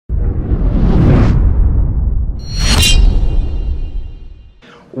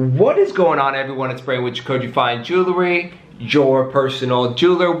What is going on, everyone? It's Brain with JACOJE Fine Jewelry, your personal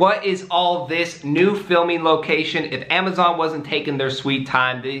jeweler. What is all this new filming location? If Amazon wasn't taking their sweet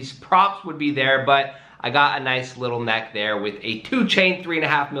time, these props would be there, but I got a nice little neck there with a 2-chain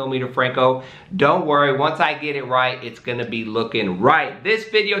 3.5mm Franco. Don't worry, once I get it right, it's gonna be looking right. This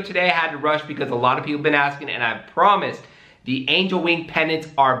video today I had to rush because a lot of people have been asking, and I promised the angel wing pendants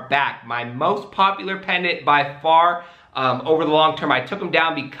are back. My most popular pendant by far. Over the long term, I took them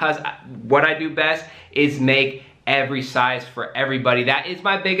down because what I do best is make every size for everybody. That is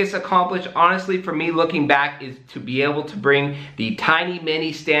my biggest accomplishment, honestly, for me looking back, is to be able to bring the tiny,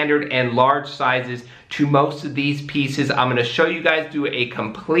 mini, standard, and large sizes to most of these pieces. I'm gonna show you guys, do a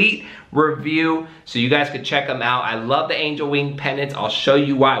complete review so you guys can check them out. I love the angel wing pendants. I'll show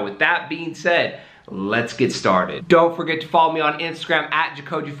you why. With that being said, let's get started. Don't forget to follow me on Instagram at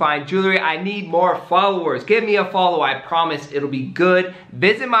JACOJE Fine Jewelry. I need more followers. Give me a follow. I promise it'll be good.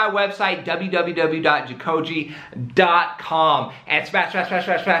 Visit my website, www.jacoje.com, and smash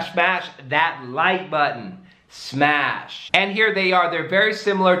that like button. Smash. And here they are. They're very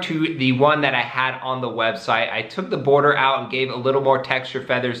similar to the one that I had on the website. I took the border out and gave a little more texture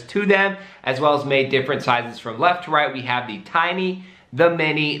feathers to them, as well as made different sizes from left to right. We have the tiny, the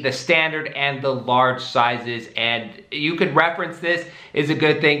mini, the standard, and the large sizes. And you could reference this, is a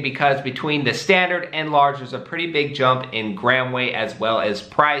good thing, because between the standard and large, there's a pretty big jump in gram weight as well as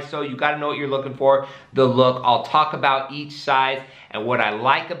price. So you gotta know what you're looking for, the look. I'll talk about each size and what I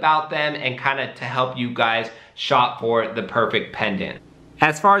like about them, and kind of to help you guys shop for the perfect pendant.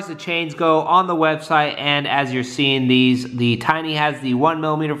 As far as the chains go on the website, and as you're seeing these, the tiny has the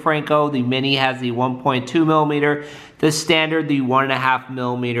 1mm Franco, the mini has the 1.2mm, the standard the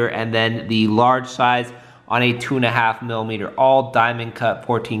 1.5mm, and then the large size on a 2.5mm, all diamond cut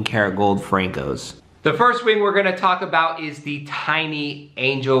 14 karat gold Francos. The first wing we're gonna talk about is the tiny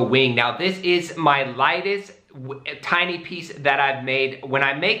angel wing. Now this is my lightest tiny piece that I've made. When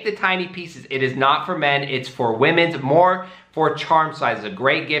I make the tiny pieces, it is not for men, it's for women's, more for charm size. A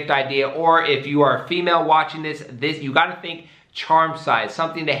great gift idea, or if you are a female watching this, you gotta think charm size,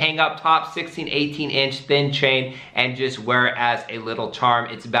 something to hang up top, 16-18 inch thin chain, and just wear it as a little charm.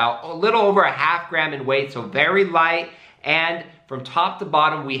 It's about a little over a half gram in weight, so very light, and from top to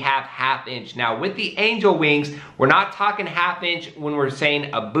bottom, we have 1/2 inch. Now with the angel wings, we're not talking 1/2 inch when we're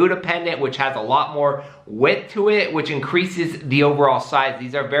saying a Buddha pendant, which has a lot more width to it, which increases the overall size.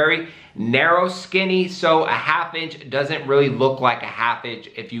 These are very narrow, skinny, so a 1/2 inch doesn't really look like a 1/2 inch,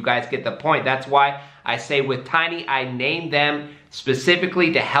 if you guys get the point. That's why I say with tiny, I named them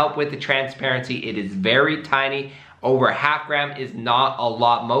specifically to help with the transparency. It is very tiny. Over a 1/2 gram is not a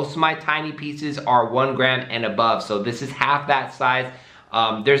lot. Most of my tiny pieces are 1 gram and above, so this is half that size.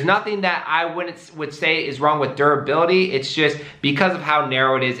 There's nothing that I would say is wrong with durability. It's just because of how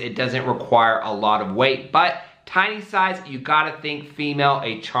narrow it is, it doesn't require a lot of weight. But tiny size, you gotta think female,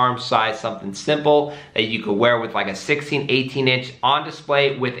 a charm size, something simple that you could wear with like a 16-18 inch on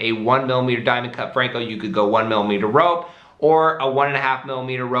display with a 1mm diamond cut Franco. You could go 1mm rope, or a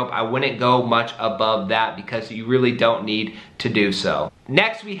 1.5mm rope. I wouldn't go much above that because you really don't need to do so.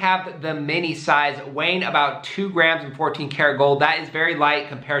 Next, we have the mini size, weighing about 2 grams and 14 karat gold. That is very light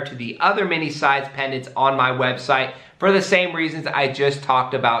compared to the other mini size pendants on my website. For the same reasons I just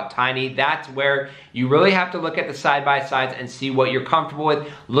talked about tiny, that's where you really have to look at the side-by-sides and see what you're comfortable with.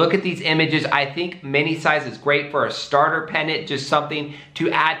 Look at these images. I think mini size is great for a starter pendant, just something to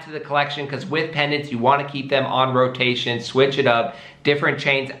add to the collection, because with pendants, you want to keep them on rotation, switch it up, different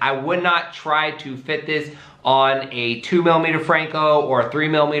chains. I would not try to fit this on a 2mm Franco or a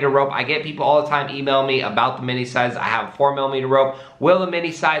 3mm rope. I get people all the time email me about the mini size. I have a 4mm rope. Will the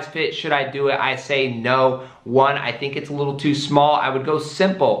mini size fit? Should I do it? I say no. One, I think it's a little too small. I would go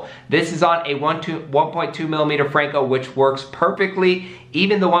simple. This is on a 1.2mm Franco, which works perfectly.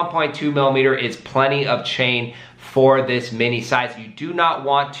 Even the 1.2mm is plenty of chain for this mini size. You do not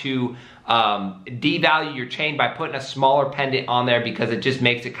want to devalue your chain by putting a smaller pendant on there, because it just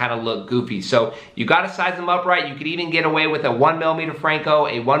makes it kind of look goofy. So you got to size them up right. You could even get away with a 1mm Franco,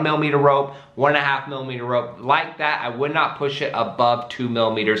 a 1mm rope, 1.5mm rope. Like that, I would not push it above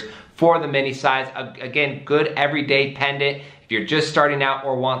 2mm for the mini size. Again, good everyday pendant if you're just starting out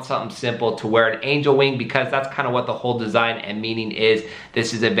or want something simple to wear an angel wing, because that's kind of what the whole design and meaning is.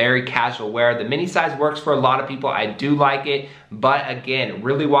 This is a very casual wear. The mini size works for a lot of people. I do like it, but again,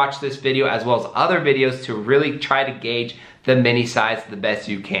 really watch this video as well as other videos to really try to gauge the mini size the best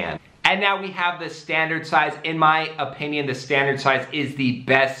you can. And now we have the standard size. In my opinion, the standard size is the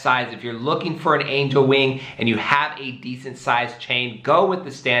best size. If you're looking for an angel wing and you have a decent size chain, go with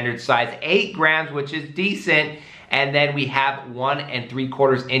the standard size, 8 grams, which is decent. And then we have 1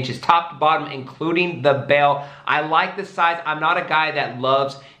 3/4 inches top to bottom, including the bell. I like the size. I'm not a guy that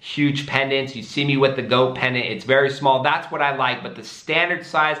loves huge pendants. You see me with the goat pendant. It's very small. That's what I like. But the standard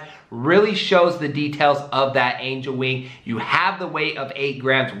size really shows the details of that angel wing. You have the weight of 8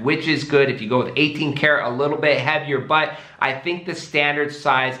 grams, which is good. If you go with 18 karat, a little bit heavier, but I think the standard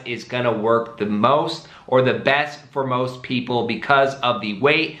size is gonna work the most or the best for most people because of the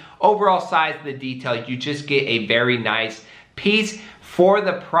weight, overall size, the detail. You just get a very nice piece for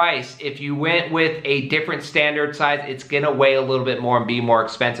the price. If you went with a different standard size, it's gonna weigh a little bit more and be more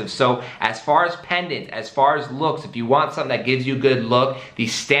expensive. So as far as pendants, as far as looks, if you want something that gives you a good look, the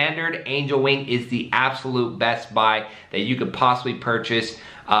standard angel wing is the absolute best buy that you could possibly purchase.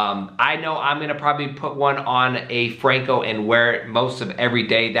 I know I'm gonna probably put one on a Franco and wear it most of every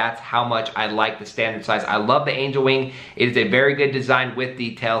day. That's how much I like the standard size. I love the angel wing. It is a very good design with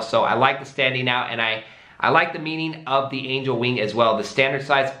detail, so I like the standing out, and I like the meaning of the angel wing as well. The standard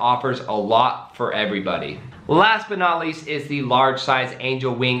size offers a lot for everybody. Last but not least is the large size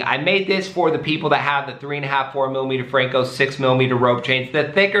angel wing. I made this for the people that have the 3.5, 4mm Franco, 6mm rope chains, the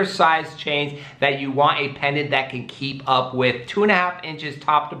thicker size chains that you want a pendant that can keep up with 2.5 inches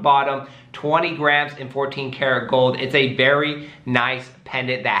top to bottom, 20 grams and 14 karat gold. It's a very nice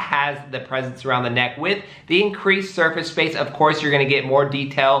pendant that has the presence around the neck with the increased surface space. Of course, you're gonna get more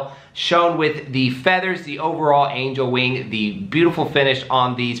detail shown with the feathers, the overall angel wing, the beautiful finish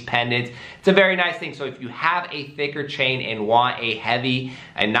on these pendants. It's a very nice thing. So if you have a thicker chain and want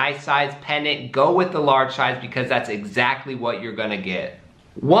a nice size pendant, go with the large size because that's exactly what you're gonna get.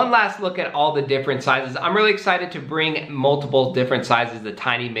 One last look at all the different sizes. I'm really excited to bring multiple different sizes, the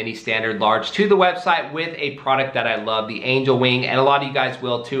tiny, mini, standard, large, to the website with a product that I love, the angel wing, and a lot of you guys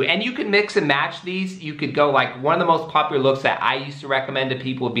will too. And you can mix and match these. You could go like, one of the most popular looks that I used to recommend to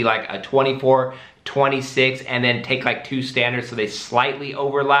people would be like a 24, 26, and then take like 2 standards so they slightly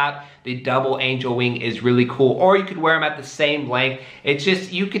overlap. The double angel wing is really cool. Or you could wear them at the same length. It's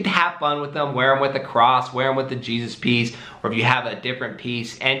just, you could have fun with them. Wear them with a cross, wear them with the Jesus piece, or if you have a different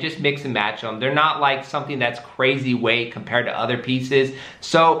piece, and just mix and match them. They're not like something that's crazy weight compared to other pieces.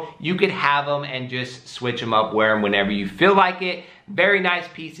 So you could have them and just switch them up, wear them whenever you feel like it. Very nice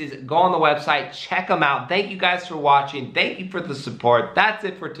pieces. Go on the website, check them out. Thank you guys for watching. Thank you for the support. That's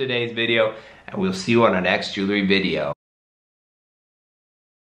it for today's video, and we'll see you on our next jewelry video.